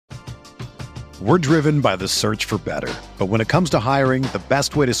We're driven by the search for better. But when it comes to hiring, the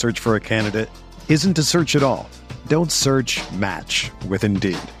best way to search for a candidate isn't to search at all. Don't search, match with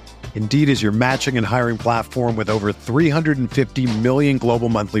Indeed. Indeed is your matching and hiring platform with over 350 million global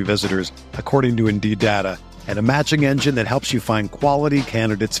monthly visitors, according to Indeed data, and a matching engine that helps you find quality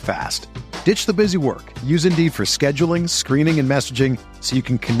candidates fast. Ditch the busy work. Use Indeed for scheduling, screening, and messaging so you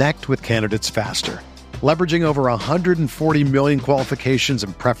can connect with candidates faster. Leveraging over 140 million qualifications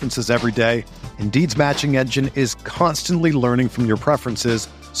and preferences every day, Indeed's matching engine is constantly learning from your preferences,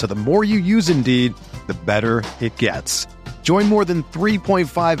 so the more you use Indeed, the better it gets. Join more than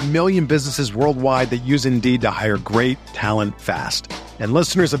 3.5 million businesses worldwide that use Indeed to hire great talent fast. And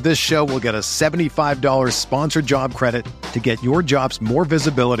listeners of this show will get a $75 sponsored job credit to get your jobs more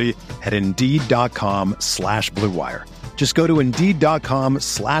visibility at Indeed.com/Blue Wire. Just go to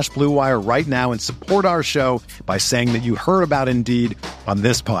Indeed.com/Blue Wire right now and support our show by saying that you heard about Indeed on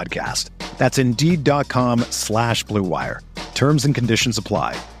this podcast. That's Indeed.com/Blue Wire. Terms and conditions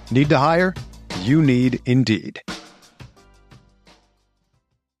apply. Need to hire? You need Indeed.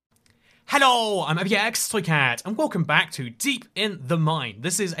 Hello, I'm ABX Toycat, and welcome back to Deep in the Mine.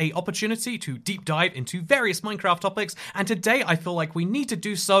 This is an opportunity to deep dive into various Minecraft topics, and today I feel like we need to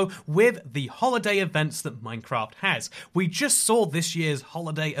do so with the holiday events that Minecraft has. We just saw this year's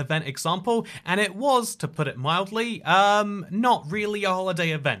holiday event example, and it was, to put it mildly, not really a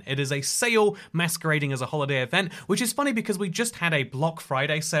holiday event. It is a sale masquerading as a holiday event, which is funny because we just had a Block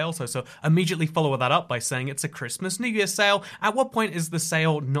Friday sale, so immediately follow that up by saying it's a Christmas New Year sale. At what point is the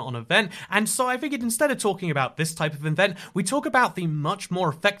sale not an event? And so I figured instead of talking about this type of event, we talk about the much more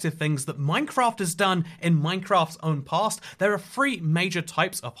effective things that Minecraft has done in Minecraft's own past. There are 3 major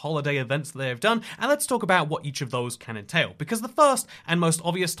types of holiday events that they have done, and let's talk about what each of those can entail. Because the first and most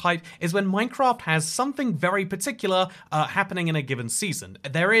obvious type is when Minecraft has something very particular happening in a given season.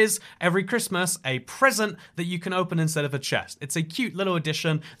 There is, every Christmas, a present that you can open instead of a chest. It's a cute little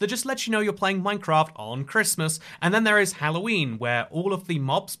addition that just lets you know you're playing Minecraft on Christmas. And then there is Halloween, where all of the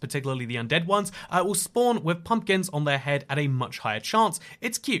mobs, particularly the undead ones, will spawn with pumpkins on their head at a much higher chance.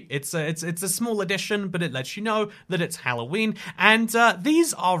 It's cute. It's a small addition, but it lets you know that it's Halloween. And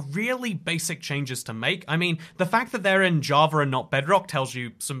these are really basic changes to make. I mean, the fact that they're in Java and not Bedrock tells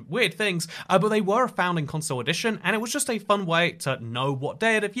you some weird things, but they were found in Console Edition, and it was just a fun way to know what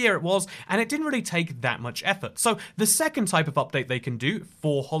day of year it was, and it didn't really take that much effort. So the second type of update they can do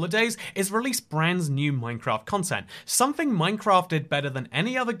for holidays is release brand new Minecraft content. Something Minecraft did better than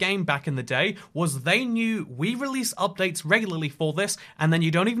any other game back in the day was they knew we release updates regularly for this, and then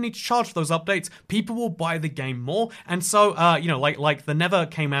you don't even need to charge for those updates. People will buy the game more. And so, like the Nether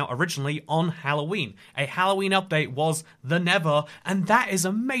came out originally on Halloween. A Halloween update was the Nether, and that is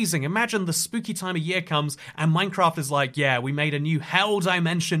amazing. Imagine the spooky time of year comes, and Minecraft is like, yeah, we made a new Hell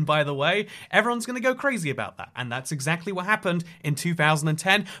dimension, by the way. Everyone's going to go crazy about that. And that's exactly what happened in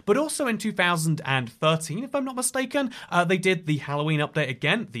 2010, but also in 2013, if I'm not mistaken. They did the Halloween update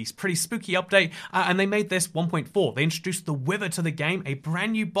again, these pretty spooky update, and they made this 1.4. They introduced the Wither to the game, a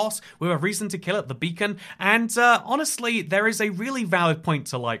brand new boss with a reason to kill it, the Beacon, and honestly, there is a really valid point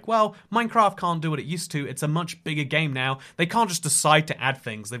to like, well, Minecraft can't do what it used to. It's a much bigger game now. They can't just decide to add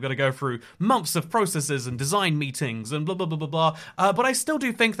things. They've got to go through months of processes and design meetings and blah, blah, blah, blah, blah. But I still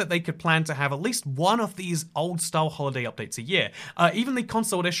do think that they could plan to have at least one of these old-style holiday updates a year. Even the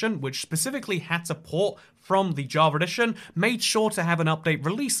Console Edition, which specifically had to port from the Java Edition, made sure to have an update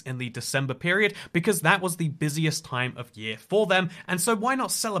release in the December period because that was the busiest time of year for them, and so why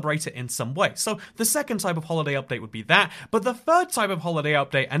not celebrate it in some way? So the second type of holiday update would be that, but the third type of holiday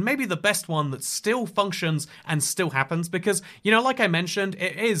update, and maybe the best one that still functions and still happens, because, like I mentioned,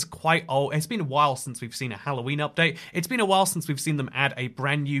 it is quite old. It's been a while since we've seen a Halloween update. It's been a while since we've seen them add a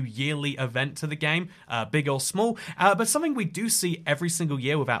brand new yearly event to the game, big or small, but something we do see every single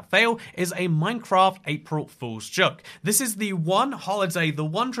year without fail is a Minecraft April Fool's joke. This is the one holiday, the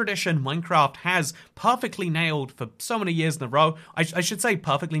one tradition Minecraft has perfectly nailed for so many years in a row. I should say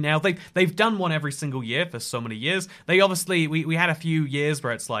perfectly nailed. They've done one every single year for so many years. They obviously, we had a few years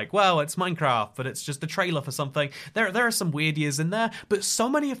where it's like, well, it's Minecraft, but it's just a trailer for something. There are some weird years in there, but so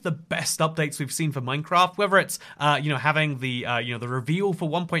many of the best updates we've seen for Minecraft, whether it's, having the, the reveal for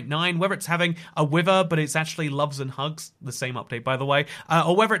 1.9, whether it's having a Wither, but it's actually Loves and Hugs, the same update, by the way,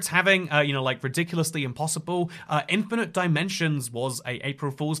 or whether it's having, ridiculously impossible impossible. Infinite Dimensions was a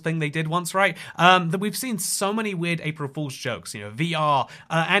April Fool's thing they did once, right? That we've seen so many weird April Fool's jokes, VR,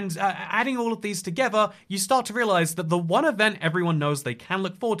 and adding all of these together, you start to realize that the one event everyone knows they can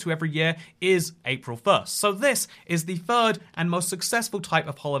look forward to every year is April 1st. So this is the third and most successful type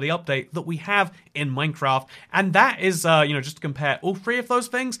of holiday update that we have in Minecraft, and that is, just to compare, all three of those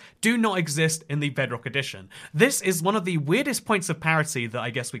things do not exist in the Bedrock Edition. This is one of the weirdest points of parity that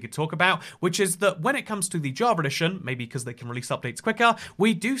I guess we could talk about, which is that when it comes to the Java Edition, maybe because they can release updates quicker,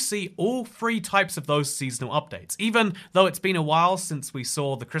 we do see all three types of those seasonal updates. Even though it's been a while since we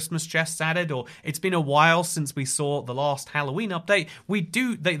saw the Christmas chests added, or it's been a while since we saw the last Halloween update,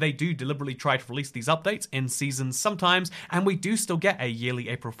 they do deliberately try to release these updates in seasons sometimes, and we do still get a yearly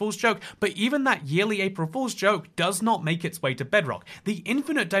April Fool's joke, but even that yearly April Fool's joke does not make its way to Bedrock. The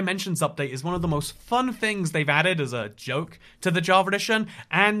Infinite Dimensions update is one of the most fun things they've added as a joke to the Java Edition,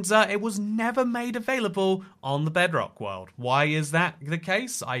 and it was never made available on the Bedrock world. Why is that the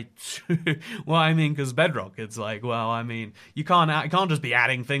case? Because Bedrock, it's like, you can't just be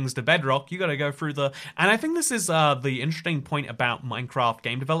adding things to Bedrock. You got to go through and I think this is the interesting point about Minecraft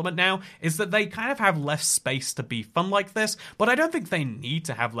game development now, is that they kind of have less space to be fun like this, but I don't think they need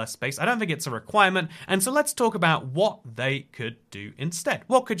to have less space. I don't think it's a requirement, and so let's talk about what they could do instead.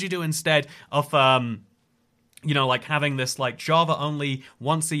 What could you do instead of having this Java only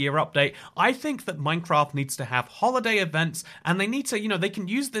once a year update? I think that Minecraft needs to have holiday events, and they need to, they can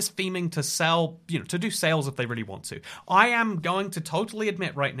use this theming to sell, to do sales if they really want to. I am going to totally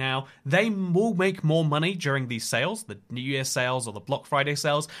admit right now, they will make more money during these sales, the New Year sales or the Block Friday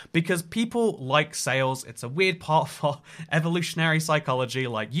sales, because people like sales. It's a weird part for evolutionary psychology.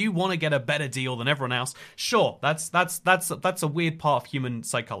 You want to get a better deal than everyone else. Sure, that's a weird part of human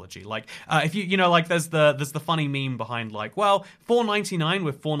psychology. If there's the funny meme behind $4.99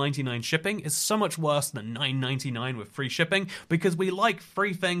 with $4.99 shipping is so much worse than $9.99 with free shipping, because we like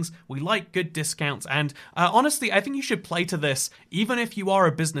free things, we like good discounts, and honestly, I think you should play to this, even if you are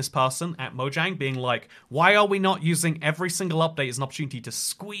a business person at Mojang, being like, why are we not using every single update as an opportunity to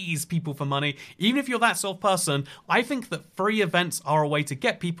squeeze people for money? Even if you're that sort of person, I think that free events are a way to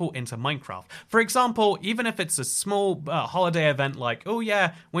get people into Minecraft. For example, even if it's a small holiday event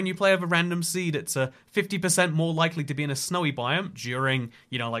when you play with a random seed, it's a 50% more likely to be in a snowy biome during,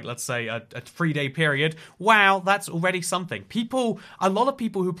 let's say a 3-day period. Wow, that's already something. A lot of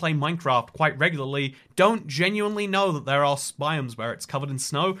people who play Minecraft quite regularly don't genuinely know that there are biomes where it's covered in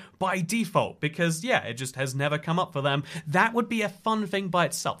snow by default, because it just has never come up for them. That would be a fun thing by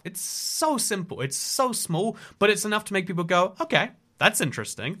itself. It's so simple, it's so small, but it's enough to make people go, okay, that's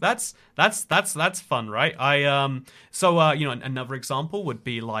interesting. That's fun, right? Another example would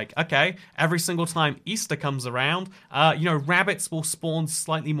be every single time Easter comes around, rabbits will spawn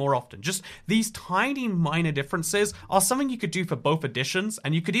slightly more often. Just these tiny minor differences are something you could do for both editions,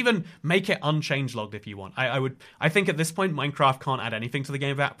 and you could even make it unchangelogged if you want. I think at this point Minecraft can't add anything to the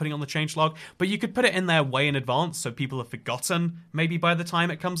game without putting on the changelog, but you could put it in there way in advance so people have forgotten maybe by the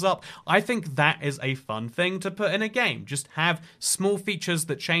time it comes up. I think that is a fun thing to put in a game. Just have small features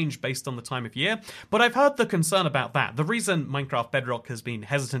that change based on the time of year. But I've heard the concern about that. The reason Minecraft Bedrock has been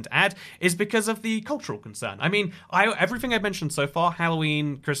hesitant to add is because of the cultural concern. Everything I've mentioned so far,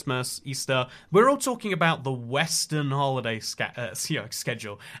 Halloween, Christmas, Easter, we're all talking about the Western holiday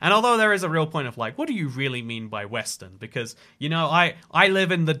schedule. And although there is a real point of what do you really mean by Western? Because, I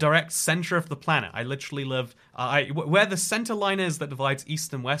live in the direct center of the planet. I literally live, where the center line is that divides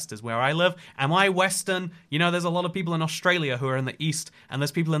East and West is where I live. Am I Western? There's a lot of people in Australia who are in the East, and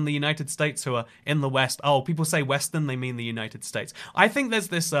there's people in the United States who are in the West. Oh, people say Western, they mean the United States. I think there's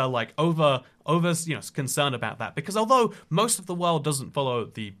this over concern about that, because although most of the world doesn't follow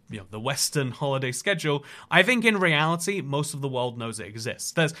the Western holiday schedule, I think in reality most of the world knows it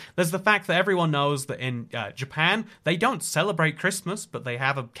exists. There's the fact that everyone knows that in Japan they don't celebrate Christmas, but they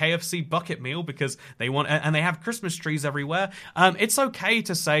have a KFC bucket meal because they want, and they have Christmas trees everywhere. It's okay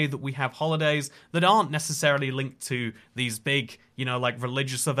to say that we have holidays that aren't necessarily linked to these big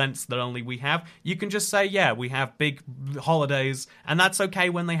religious events that only we have. You can just say, we have big holidays, and that's okay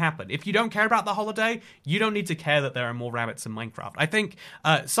when they happen. If you don't care about the holiday, you don't need to care that there are more rabbits in Minecraft. I think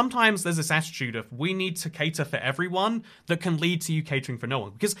sometimes there's this attitude of we need to cater for everyone that can lead to you catering for no one.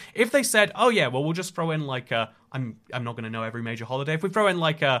 Because if they said, we'll just throw in I'm not going to know every major holiday. If we throw in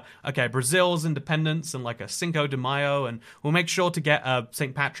like Brazil's independence and like a Cinco de Mayo, and we'll make sure to get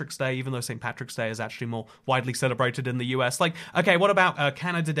St. Patrick's Day, even though St. Patrick's Day is actually more widely celebrated in the US. Like, okay, what about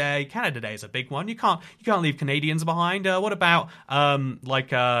Canada Day? Canada Day is a big one. You can't leave Canadians behind. What about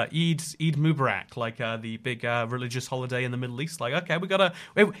Eid Mubarak, like the big religious holiday in the Middle East? Like, okay, we gotta,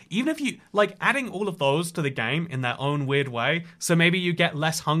 even if you like adding all of those to the game in their own weird way, so maybe you get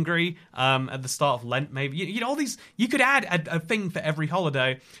less hungry at the start of Lent. Maybe you know all these. You could add a thing for every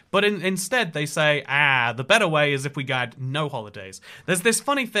holiday, but instead they say, the better way is if we got no holidays. There's this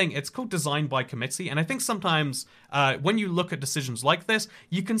funny thing. It's called design by committee, and I think sometimes when you look at decisions like this,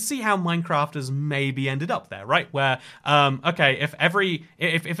 you can see how Minecraft has maybe ended up there, right? Where okay,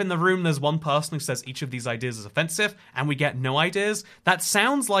 if in the room there's one person who says each of these ideas is offensive, and we get no ideas, that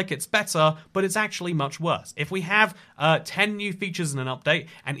sounds like it's better, but it's actually much worse. If we have 10 new features in an update,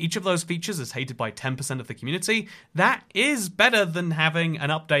 and each of those features is hated by 10% of the community, that is better than having an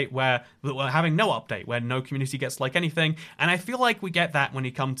update having no update, where no community gets like anything. And I feel like we get that when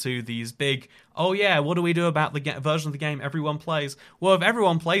you come to these big, oh yeah, what do we do about the version of the game everyone plays? Well, if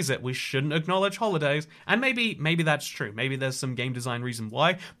everyone plays it, we shouldn't acknowledge holidays. And maybe that's true. Maybe there's some game design reason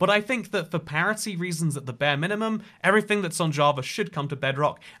why. But I think that for parity reasons, at the bare minimum, everything that's on Java should come to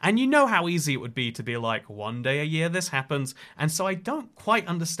Bedrock. And you know how easy it would be to be like, one day a year this happens. And so I don't quite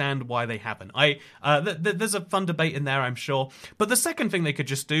understand why they haven't. There's a fun debate in there, I'm sure. But the second thing they could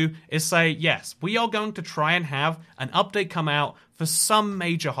just do is say, yes, we are going to try and have an update come out for some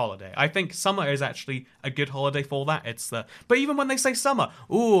major holiday. I think summer is actually a good holiday for that. But even when they say summer,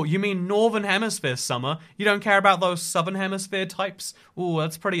 ooh, you mean Northern Hemisphere summer? You don't care about those Southern Hemisphere types? Ooh,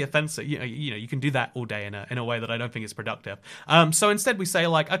 that's pretty offensive. You know, you can do that all day in a way that I don't think is productive. So instead we say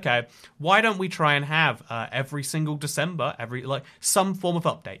like, okay, why don't we try and have every single December, some form of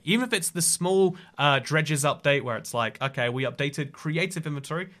update, even if it's the small Dredges update where it's like, okay, we updated creative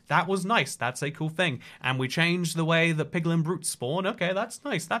inventory. That was nice. That's a cool thing, and we changed the way that Piglin Brutes spawn. Okay, that's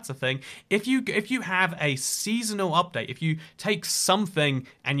nice. That's a thing. If you have a seasonal update, if you take something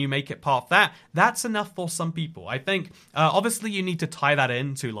and you make it part of that, that's enough for some people. I think obviously you need to tie that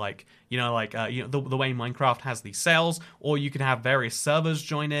into the way Minecraft has these sales, or you can have various servers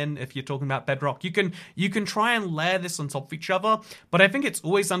join in if you're talking about Bedrock. You can try and layer this on top of each other, but I think it's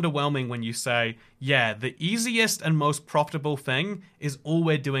always underwhelming when you say, yeah, the easiest and most profitable thing is all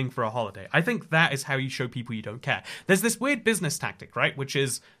we're doing for a holiday. I think that is how you show people you don't care. There's this weird business tactic, right? Which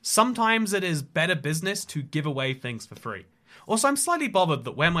is sometimes it is better business to give away things for free. Also, I'm slightly bothered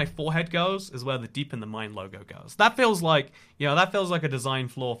that where my forehead goes is where the Deep in the Mind logo goes. That feels like a design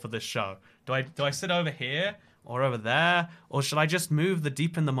flaw for this show. Do I sit over here or over there, or should I just move the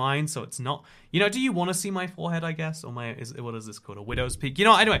Deep in the Mind so it's not? Do you want to see my forehead, I guess, or what is this called, a widow's peak?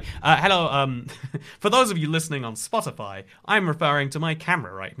 Anyway, hello. For those of you listening on Spotify, I'm referring to my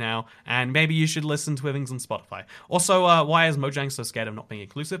camera right now, and maybe you should listen to things on Spotify. Also, why is Mojang so scared of not being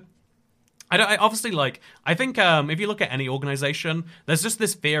inclusive? I think if you look at any organization, there's just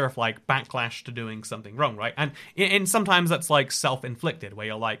this fear of like backlash to doing something wrong, right? And in sometimes that's like self-inflicted, where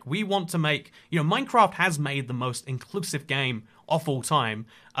you're like, we want to make, Minecraft has made the most inclusive game of all time.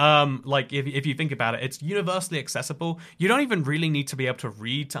 If you think about it, it's universally accessible. You don't even really need to be able to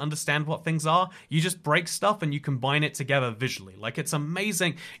read to understand what things are. You just break stuff and you combine it together visually. Like, it's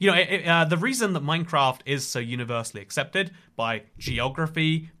amazing. The reason that Minecraft is so universally accepted by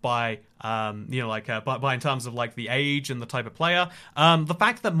geography, by in terms of like the age and the type of player, the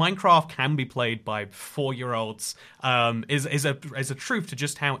fact that Minecraft can be played by 4-year-olds is a truth to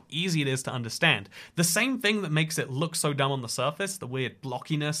just how easy it is to understand. The same thing that makes it look so dumb on the surface, the weird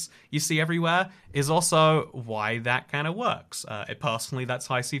blockiness you see everywhere, is also why that kind of works. Personally, that's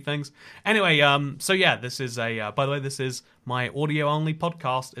how I see things. Anyway, so yeah, this is by the way, this is my audio-only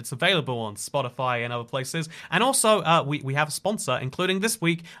podcast. It's available on Spotify and other places. And also, we have a sponsor, including this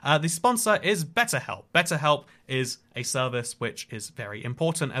week. The sponsor is BetterHelp. BetterHelp is a service which is very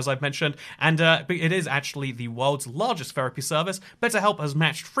important, as I've mentioned, and it is actually the world's largest therapy service. BetterHelp has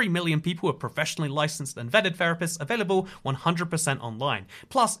matched 3 million people with professionally licensed and vetted therapists, available 100% online.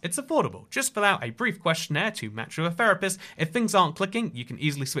 Plus, it's affordable. Just fill out a brief questionnaire to match with a therapist. If things aren't clicking, you can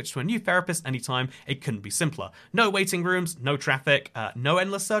easily switch to a new therapist anytime. It couldn't be simpler. No waiting rooms, no traffic, no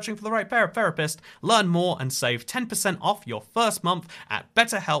endless searching for the right therapist. Learn more and save 10% off your first month at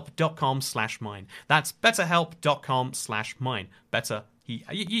betterhelp.com/mine. That's betterhelp.com/mine. Better.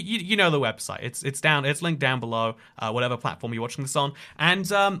 You know the website. It's linked down below, whatever platform you're watching this on.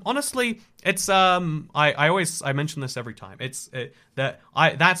 And honestly, It's I mention this every time. That's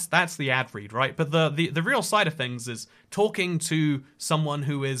the ad read, right? But the real side of things is talking to someone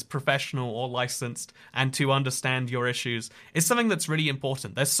who is professional or licensed and to understand your issues is something that's really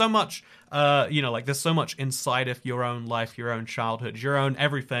important. There's so much there's so much inside of your own life, your own childhood, your own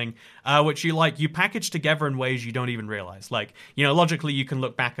everything, which you package together in ways you don't even realize. Like, logically you can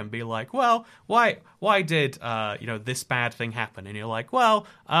look back and be like, well, why did this bad thing happen? And you're like, well,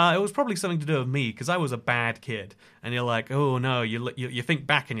 it was probably something to do with me because I was a bad kid. And you're like, oh no, you think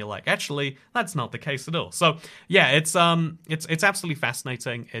back and you're like, actually, that's not the case at all. So yeah, it's absolutely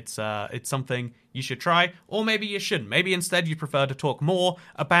fascinating. It's something you should try, or maybe you shouldn't. Maybe instead you prefer to talk more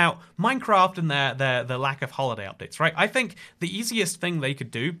about Minecraft and their lack of holiday updates, right? I think the easiest thing they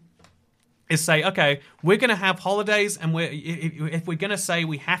could do is say, okay, we're going to have holidays, and if we're going to say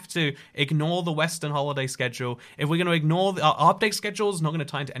we have to ignore the Western holiday schedule, if we're going to ignore our update schedule is not going to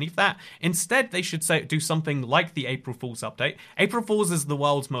tie into any of that. Instead, they should do something like the April Fool's update. April Fool's is the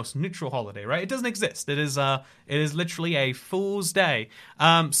world's most neutral holiday, right? It doesn't exist. It is literally a Fool's Day.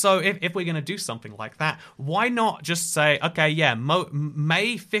 So if we're going to do something like that, why not just say, okay, yeah,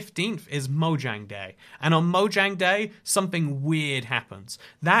 May 15th is Mojang Day, and on Mojang Day, something weird happens.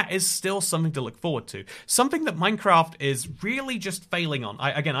 That is still something to look forward to. Something that Minecraft is really just failing on.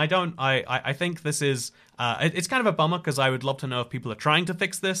 I think this is it's kind of a bummer because I would love to know if people are trying to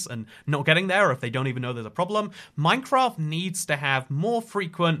fix this and not getting there, or if they don't even know there's a problem. Minecraft needs to have more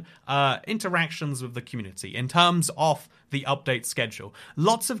frequent interactions with the community in terms of the update schedule.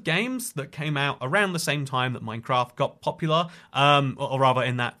 Lots of games that came out around the same time that Minecraft got popular, or rather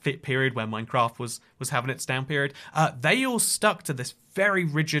in that period where Minecraft was having its down period, they all stuck to this very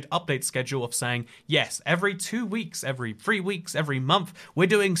rigid update schedule of saying, yes, every 2 weeks, every 3 weeks, every month, we're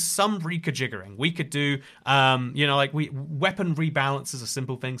doing some rejiggering. We could do, weapon rebalance is a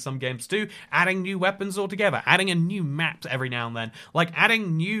simple thing some games do, adding new weapons altogether, adding a new map every now and then, like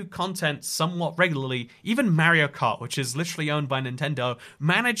adding new content somewhat regularly. Even Mario Kart, which is literally owned by Nintendo,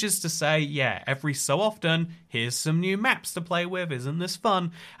 manages to say, yeah, every so often, here's some new maps to play with, isn't this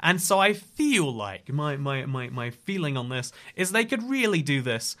fun? And so I feel like my feeling on this is they could really do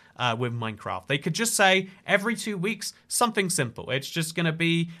this with Minecraft. They could just say every 2 weeks something simple. It's just going to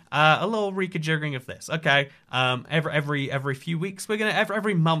be a little rejiggering of this. Okay, every few weeks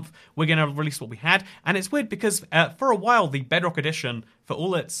every month we're gonna release what we had. And it's weird because for a while the Bedrock Edition, for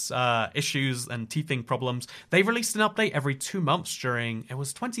all its issues and teething problems, they released an update every 2 months during, it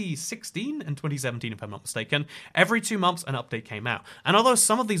was 2016 and 2017 if I'm not mistaken. Every 2 months an update came out. And although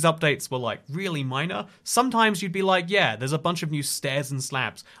some of these updates were like really minor, sometimes you'd be like, yeah, there's a bunch of new stairs and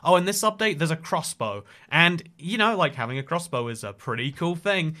slabs. Oh, in this update there's a crossbow. And like having a crossbow is a pretty cool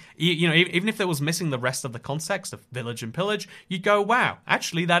thing. Even if it was missing the rest of the context of village and pillage, you'd go, wow,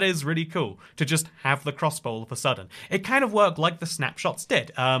 actually that is really cool to just have the crossbow all of a sudden. It kind of worked like the snapshots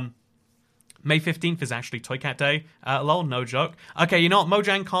did. May 15th is actually Toy Cat Day. Lol, no joke. Okay, you know what?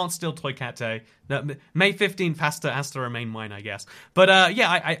 Mojang can't steal Toy Cat Day. May 15th has to remain mine, I guess. But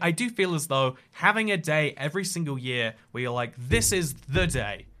I do feel as though having a day every single year where you're like, this is the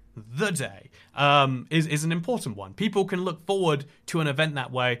day, is an important one. People can look forward to an event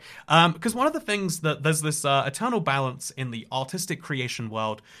that way, because one of the things that there's this eternal balance in the artistic creation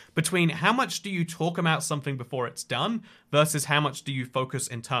world between how much do you talk about something before it's done versus how much do you focus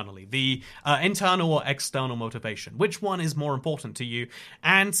internally, the internal or external motivation. Which one is more important to you?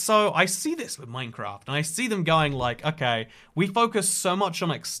 And so I see this with Minecraft, and I see them going like, okay, we focus so much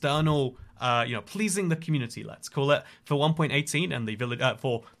on external pleasing the community, let's call it, for 1.18 and the village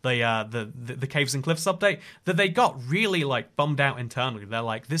for the Caves and Cliffs update, that they got really like bummed out internally. They're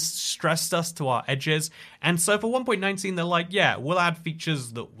like, this stressed us to our edges, and so for 1.19 they're like, yeah, we'll add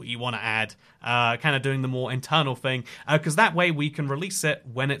features that we want to add, kind of doing the more internal thing, because that way we can release it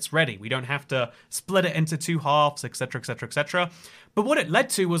when it's ready. We don't have to split it into two halves, etc, etc, etc. But what it led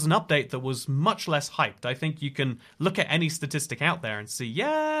to was an update that was much less hyped. I think you can look at any statistic out there and see,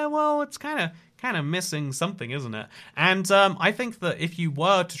 yeah, well, it's kind of missing something, isn't it? And I think that if you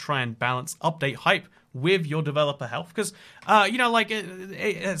were to try and balance update hype with your developer health, because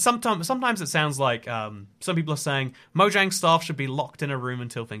sometimes it sounds like some people are saying Mojang staff should be locked in a room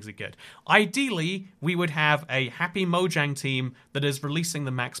until things are good. Ideally, we would have a happy Mojang team that is releasing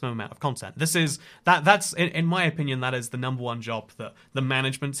the maximum amount of content. That's in my opinion, that is the number one job that the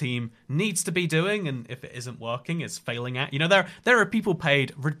management team needs to be doing, and if it isn't working, it's failing at. There are people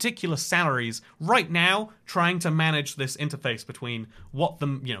paid ridiculous salaries right now trying to manage this interface between what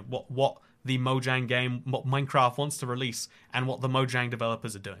the Mojang game, what Minecraft wants to release, and what the Mojang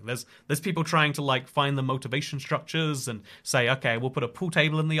developers are doing. There's people trying to like find the motivation structures and say, okay, we'll put a pool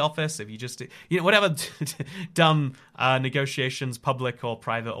table in the office if you just, whatever dumb negotiations, public or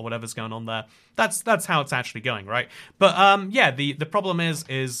private or whatever's going on there. That's how it's actually going, right? But the problem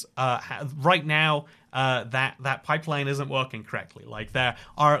is right now. That pipeline isn't working correctly. Like there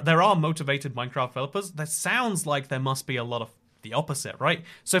are motivated Minecraft developers. That sounds like there must be a lot of the opposite, right?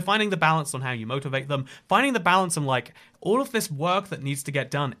 So finding the balance on how you motivate them, finding the balance on like all of this work that needs to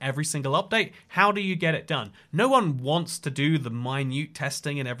get done every single update, how do you get it done? No one wants to do the minute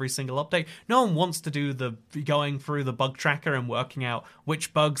testing in every single update. No one wants to do the going through the bug tracker and working out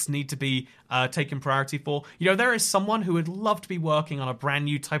which bugs need to be taken priority for. There is someone who would love to be working on a brand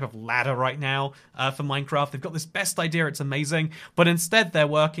new type of ladder right now for Minecraft. They've got this best idea, it's amazing, but instead they're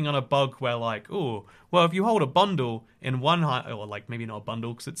working on a bug where like, oh, well, if you hold a bundle in one hand, or like maybe not a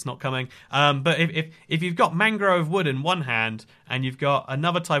bundle because it's not coming, but if you've got mangrove wood in one hand and you've got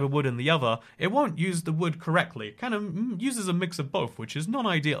another type of wood in the other, it won't use the wood correctly. It kind of uses a mix of both, which is not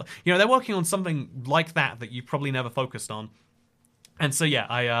ideal. They're working on something like that you probably never focused on. And so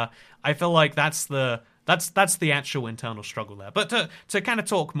yeah, I feel like that's the actual internal struggle there. But to kind of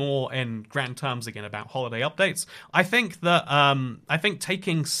talk more in grand terms again about holiday updates, I think that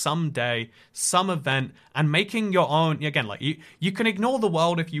taking some day, some event, and making your own, again, like you can ignore the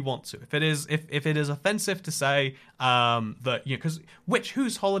world if you want to. If it is offensive to say that, because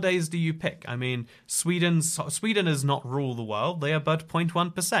whose holidays do you pick? I mean, Sweden does not rule the world. They are but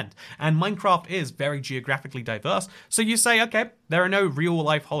 0.1%, and Minecraft is very geographically diverse. So you say, okay, there are no real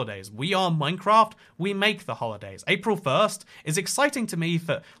life holidays. We are Minecraft. We make the holidays. April 1st is exciting to me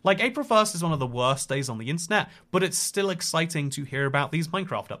for, like, April 1st is one of the worst days on the internet, but it's still exciting to hear about these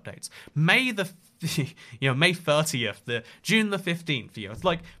Minecraft updates. May 30th, June the 15th, it's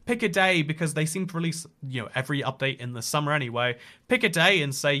like, pick a day, because they seem to release, every update in the summer anyway. Pick a day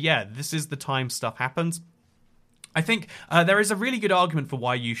and say, yeah, this is the time stuff happens. I think there is a really good argument for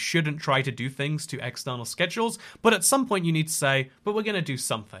why you shouldn't try to do things to external schedules, but at some point you need to say, but we're going to do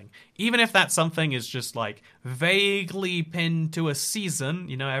something. Even if that something is just like vaguely pinned to a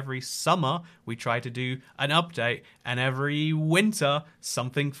season, every summer we try to do an update, and every winter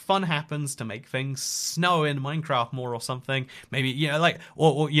something fun happens to make things snow in Minecraft more or something. Maybe,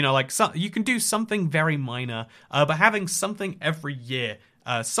 you can do something very minor, but having something every year,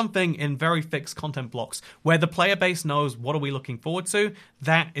 something in very fixed content blocks where the player base knows what are we looking forward to,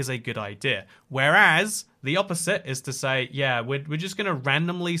 that is a good idea. Whereas the opposite is to say, yeah, we're just going to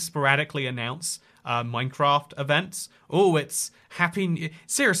randomly, sporadically announce Minecraft events. Oh, it's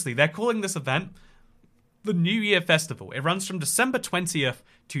seriously, they're calling this event the New Year Festival. It runs from December 20th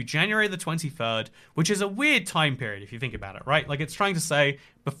to January the 23rd, which is a weird time period if you think about it, right? Like, it's trying to say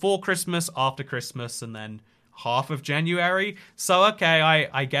before Christmas, after Christmas, and then half of January. So, okay,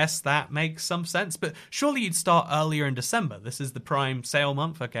 I guess that makes some sense. But surely you'd start earlier in December. This is the prime sale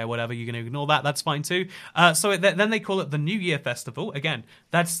month. Okay, whatever, you're going to ignore that. That's fine too. Then they call it the New Year Festival. Again,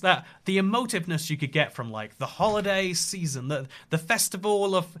 that's the emotiveness you could get from like the holiday season, the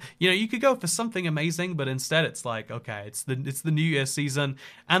festival of, you could go for something amazing, but instead it's like, okay, it's the New Year season.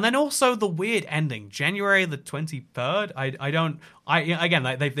 And then also the weird ending, January the 23rd.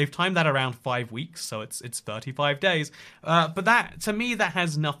 Again, they've timed that around 5 weeks, so it's 35 days. But that, to me, that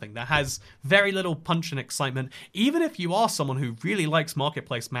has nothing. That has very little punch and excitement. Even if you are someone who really likes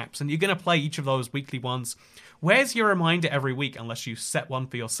marketplace maps and you're going to play each of those weekly ones, where's your reminder every week unless you set one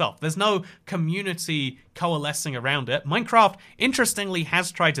for yourself? There's no community coalescing around it. Minecraft, interestingly,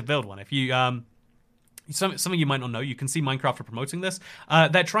 has tried to build one. If you something you might not know, you can see Minecraft are promoting this.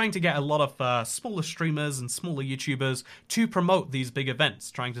 They're trying to get a lot of smaller streamers and smaller YouTubers to promote these big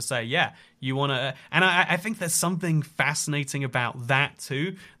events, trying to say, yeah, you want to... And I think there's something fascinating about that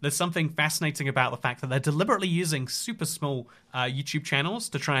too. There's something fascinating about the fact that they're deliberately using super small YouTube channels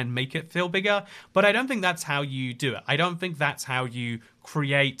to try and make it feel bigger, but I don't think that's how you do it. I don't think that's how you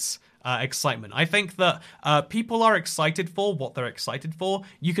create excitement. I think that people are excited for what they're excited for.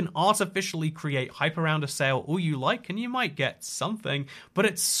 You can artificially create hype around a sale all you like, and you might get something, but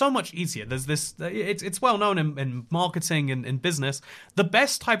it's so much easier. There's this, it's well known in marketing and in business. The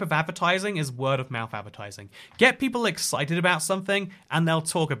best type of advertising is word of mouth advertising. Get people excited about something and they'll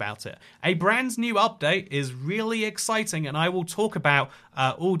talk about it. A brand's new update is really exciting, and I will talk about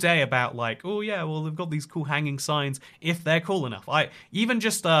all day about like, oh yeah, well, they've got these cool hanging signs if they're cool enough.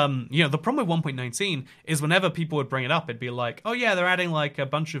 The problem with 1.19 is whenever people would bring it up, it'd be like, oh yeah, they're adding like a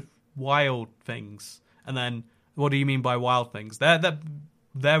bunch of wild things. And then, what do you mean by wild things?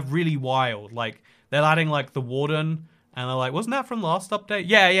 They're really wild. Like, they're adding like the Warden, And they're like, wasn't that from last update?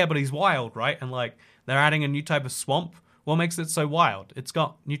 Yeah, but he's wild, right? And like, they're adding a new type of swamp. What makes it so wild? It's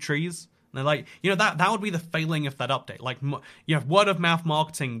got new trees. And they're like, that would be the failing of that update. Like, word of mouth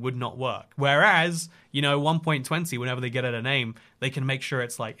marketing would not work. Whereas, 1.20, whenever they get it a name, they can make sure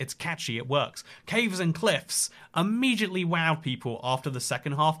it's catchy, it works. Caves and Cliffs immediately wowed people after the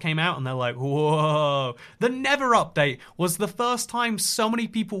second half came out, and they're like, whoa. The Nether update was the first time so many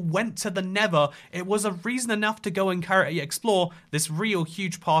people went to the Nether. It was a reason enough to go and explore this real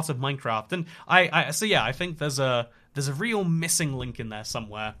huge part of Minecraft. And I think there's a real missing link in there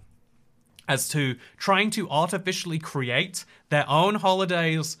somewhere as to trying to artificially create their own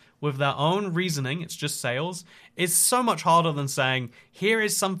holidays with their own reasoning. It's just sales. It's so much harder than saying, here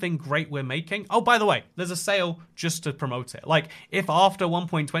is something great we're making. Oh, by the way, there's a sale just to promote it. Like, if after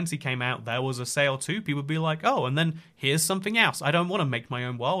 1.20 came out, there was a sale too, people would be like, oh, and then here's something else. I don't want to make my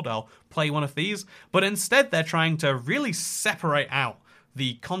own world. I'll play one of these. But instead, they're trying to really separate out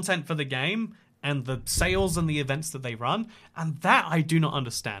the content for the game and the sales and the events that they run, and that I do not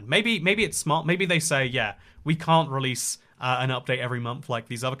understand. Maybe it's smart. Maybe they say, yeah, we can't release an update every month like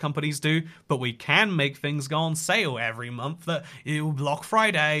these other companies do, but we can make things go on sale every month. That Block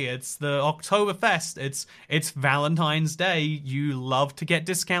Friday, it's the Oktoberfest, it's Valentine's Day. You love to get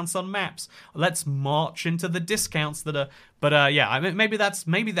discounts on maps. Let's march into the discounts that are. But yeah, I mean, maybe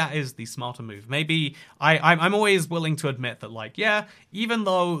that is the smarter move. Maybe I'm always willing to admit that, like, yeah, even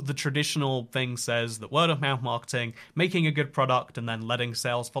though the traditional thing says that word of mouth marketing, making a good product and then letting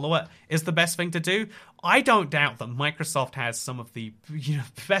sales follow it is the best thing to do, I don't doubt that Microsoft has some of the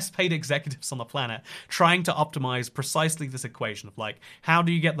best paid executives on the planet trying to optimize precisely this equation of, like, how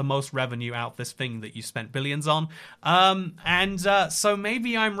do you get the most revenue out of this thing that you spent billions on? So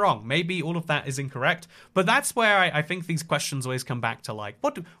maybe I'm wrong. Maybe all of that is incorrect. But that's where I think these questions always come back to, like,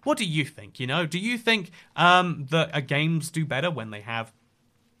 what do you think? Do you think that games do better when they have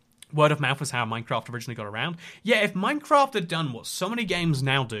word of mouth? Was how Minecraft originally got around. Yeah, if Minecraft had done what so many games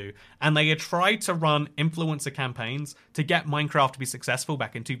now do, and they had tried to run influencer campaigns to get Minecraft to be successful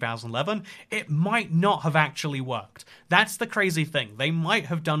back in 2011, it might not have actually worked. That's the crazy thing. They might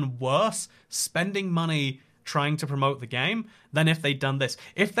have done worse spending money trying to promote the game than if they'd done this.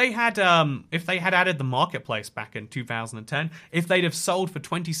 If they had added the marketplace back in 2010, if they'd have sold for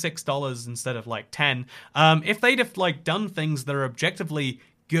 $26 instead of like $10, if they'd have like done things that are objectively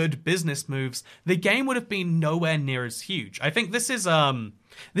good business moves, the game would have been nowhere near as huge. I think this is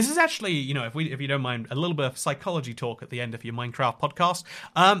actually, if you don't mind, a little bit of psychology talk at the end of your Minecraft podcast.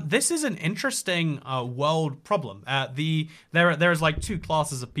 This is an interesting world problem. There is like two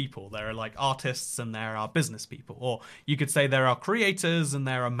classes of people. There are like artists and there are business people, or you could say there are creators and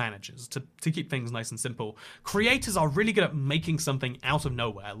there are managers. To keep things nice and simple, creators are really good at making something out of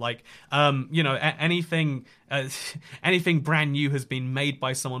nowhere. Like anything brand new has been made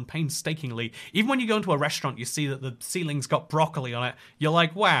by someone painstakingly. Even when you go into a restaurant, you see that the ceiling's got broccoli on it. You're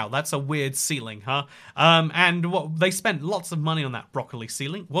like, wow, that's a weird ceiling, huh? And they spent lots of money on that broccoli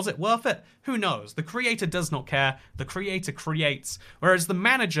ceiling. Was it worth it? Who knows? The creator does not care. The creator creates. Whereas the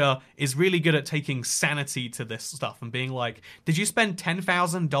manager is really good at taking sanity to this stuff and being like, did you spend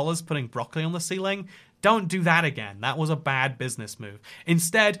 $10,000 putting broccoli on the ceiling? Don't do that again. That was a bad business move.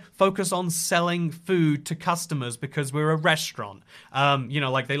 Instead, focus on selling food to customers because we're a restaurant.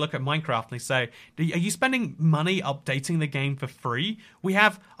 Like they look at Minecraft and they say, are you spending money updating the game for free? We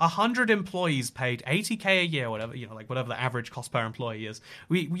have 100 employees paid $80K a year, whatever the average cost per employee is.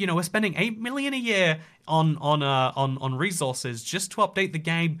 We're spending $8 million a year on resources just to update the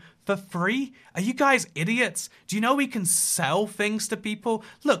game for free? Are you guys idiots? Do you know we can sell things to people?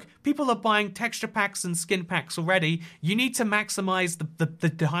 Look, people are buying texture packs and skin packs already. You need to maximize the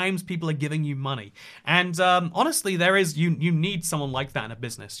times people are giving you money. And honestly, you need someone like that in a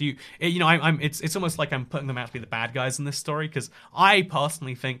business. It's almost like I'm putting them out to be the bad guys in this story, because I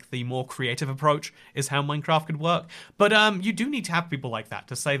personally think the more creative approach is how Minecraft could work. But you do need to have people like that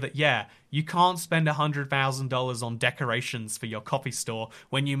to say that, yeah, you can't spend $100,000 on decorations for your coffee store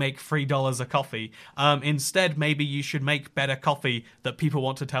when you make $3 a coffee. Instead, maybe you should make better coffee that people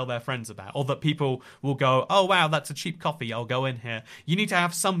want to tell their friends about, or that people will go, oh wow, that's a cheap coffee, I'll go in here. You need to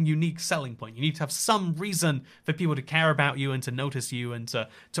have some unique selling point. You need to have some reason for people to care about you and to notice you and to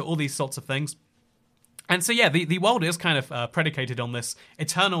all these sorts of things. And so, yeah, the world is kind of predicated on this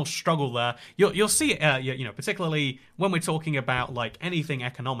eternal struggle there. You'll see, particularly when we're talking about, like, anything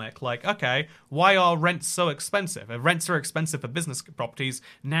economic, like, okay, why are rents so expensive? If rents are expensive for business properties,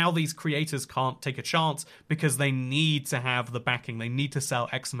 now these creators can't take a chance because they need to have the backing. They need to sell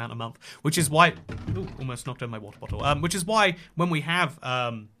X amount a month, which is why... Ooh, almost knocked over my water bottle. Which is why when we have...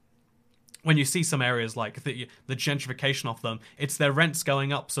 when you see some areas like the gentrification of them, it's their rents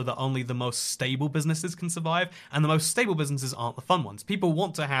going up so that only the most stable businesses can survive, and the most stable businesses aren't the fun ones. People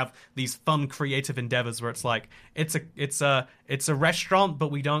want to have these fun, creative endeavors where it's like it's a restaurant,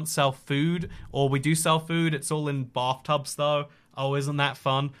 but we don't sell food, or we do sell food. It's all in bathtubs though. Oh, isn't that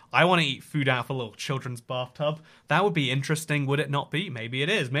fun? I want to eat food out of a little children's bathtub. That would be interesting, would it not be? Maybe it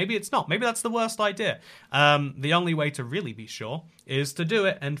is. Maybe it's not. Maybe that's the worst idea. The only way to really be sure is to do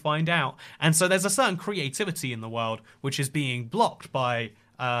it and find out. And so there's a certain creativity in the world which is being blocked by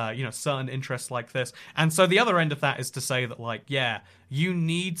certain interests like this. And so the other end of that is to say that, like, yeah, you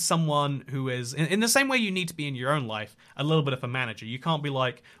need someone who is, in the same way you need to be in your own life, a little bit of a manager. You can't be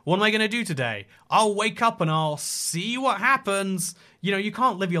like, what am I going to do today? I'll wake up and I'll see what happens. You know, you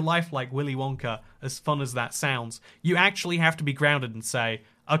can't live your life like Willy Wonka, as fun as that sounds. You actually have to be grounded and say,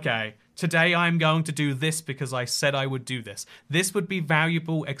 okay, today I'm going to do this because I said I would do this. This would be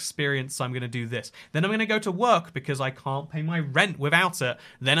valuable experience, so I'm going to do this. Then I'm going to go to work because I can't pay my rent without it.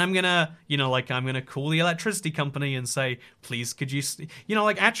 Then I'm going to, I'm going to call the electricity company and say, please, could you,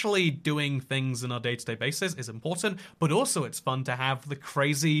 actually doing things on a day-to-day basis is important, but also it's fun to have the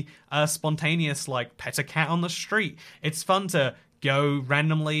crazy, spontaneous, pet a cat on the street. It's fun to go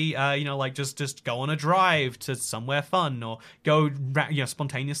randomly, just go on a drive to somewhere fun, or go,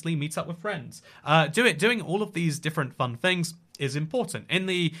 spontaneously meet up with friends. Doing all of these different fun things is important in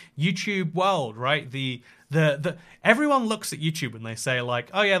the YouTube world, right? The everyone looks at YouTube and they say like,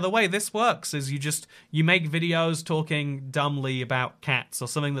 oh yeah, the way this works is you make videos talking dumbly about cats or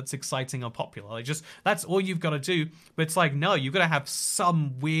something that's exciting or popular. That's all you've got to do. But it's like, no, you've got to have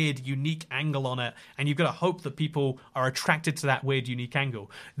some weird, unique angle on it, and you've got to hope that people are attracted to that weird, unique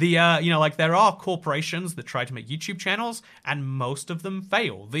angle. There are corporations that try to make YouTube channels, and most of them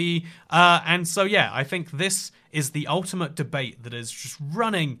fail. And so yeah, I think this is the ultimate debate that is just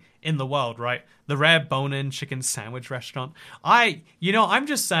running in the world, right? The rare bone-in chicken sandwich restaurant. I'm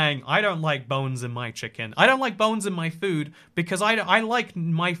just saying, I don't like bones in my chicken. I don't like bones in my food because I like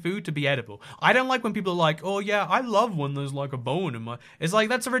my food to be edible. I don't like when people are like, oh yeah, I love when there's like a bone in my... It's like,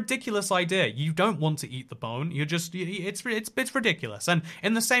 that's a ridiculous idea. You don't want to eat the bone. It's ridiculous. And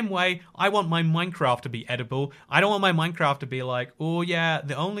in the same way, I want my Minecraft to be edible. I don't want my Minecraft to be like, oh yeah,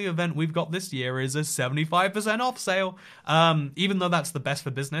 the only event we've got this year is a 75% off sale. Even though that's the best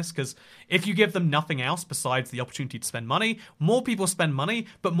for business, because if you give them nothing else besides the opportunity to spend money, more people spend money,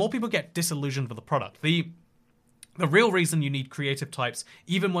 but more people get disillusioned with the product. The real reason you need creative types,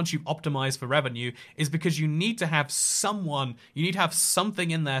 even once you've optimized for revenue, is because you need to have something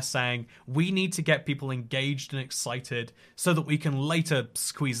in there saying, we need to get people engaged and excited so that we can later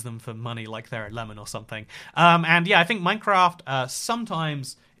squeeze them for money like they're a lemon or something. And yeah, I think Minecraft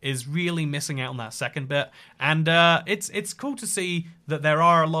sometimes is really missing out on that second bit, and it's cool to see that there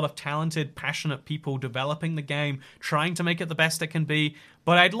are a lot of talented, passionate people developing the game, trying to make it the best it can be,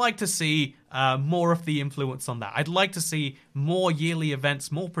 but I'd like to see more of the influence on that. I'd like to see more yearly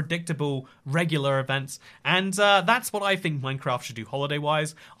events, more predictable, regular events, and that's what I think Minecraft should do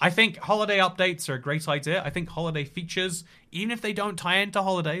holiday-wise. I think holiday updates are a great idea. I think holiday features, even if they don't tie into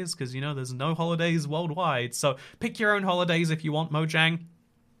holidays, because, there's no holidays worldwide, so pick your own holidays if you want, Mojang.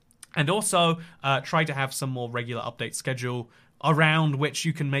 And also try to have some more regular update schedule around which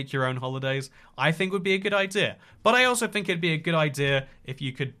you can make your own holidays, I think would be a good idea. But I also think it'd be a good idea if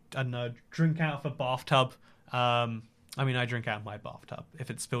you could, I don't know, drink out of a bathtub. I drink out of my bathtub if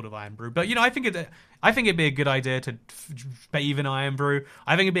it's filled with Iron Brew. But, I think it'd be a good idea to bathe in Iron Brew.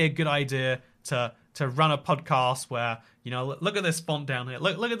 I think it'd be a good idea to run a podcast where, look at this font down here.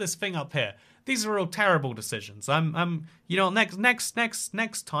 Look at this thing up here. These are all terrible decisions. Next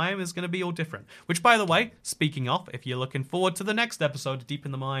time is going to be all different. Which, by the way, speaking of, if you're looking forward to the next episode of Deep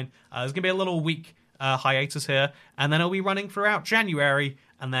in the Mine, there's going to be a little week hiatus here, and then it'll be running throughout January,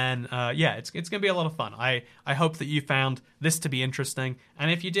 and then, it's going to be a lot of fun. I hope that you found this to be interesting,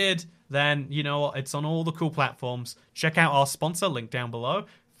 and if you did, then, it's on all the cool platforms. Check out our sponsor, link down below.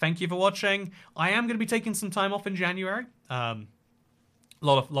 Thank you for watching. I am going to be taking some time off in January. A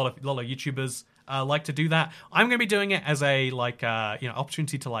lot of YouTubers like to do that. I'm going to be doing it as a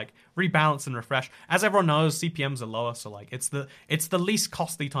opportunity to rebalance and refresh. As everyone knows, CPMs are lower, so it's the least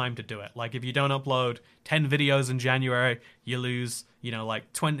costly time to do it. Like if you don't upload 10 videos in January, you lose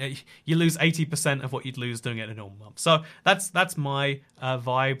 80% of what you'd lose doing it in a normal month. So that's my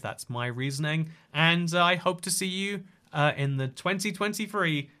vibe. That's my reasoning, and I hope to see you in the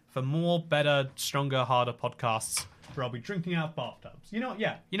 2023 for more, better, stronger, harder podcasts. Where I'll be drinking out of bathtubs.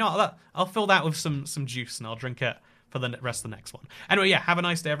 I'll fill that with some juice and I'll drink it for the rest of the next one. Anyway, yeah, have a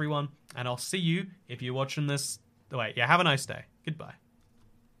nice day, everyone, and I'll see you if you're watching this. Wait, yeah, have a nice day. Goodbye.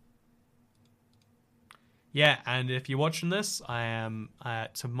 Yeah, and if you're watching this, I am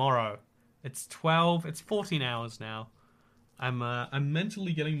tomorrow. It's 12. It's 14 hours now. I'm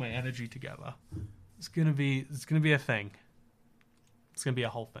mentally getting my energy together. It's gonna be a thing. It's gonna be a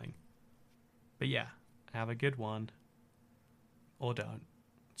whole thing. But yeah, have a good one. Or don't.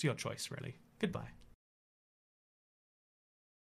 It's your choice, really. Goodbye.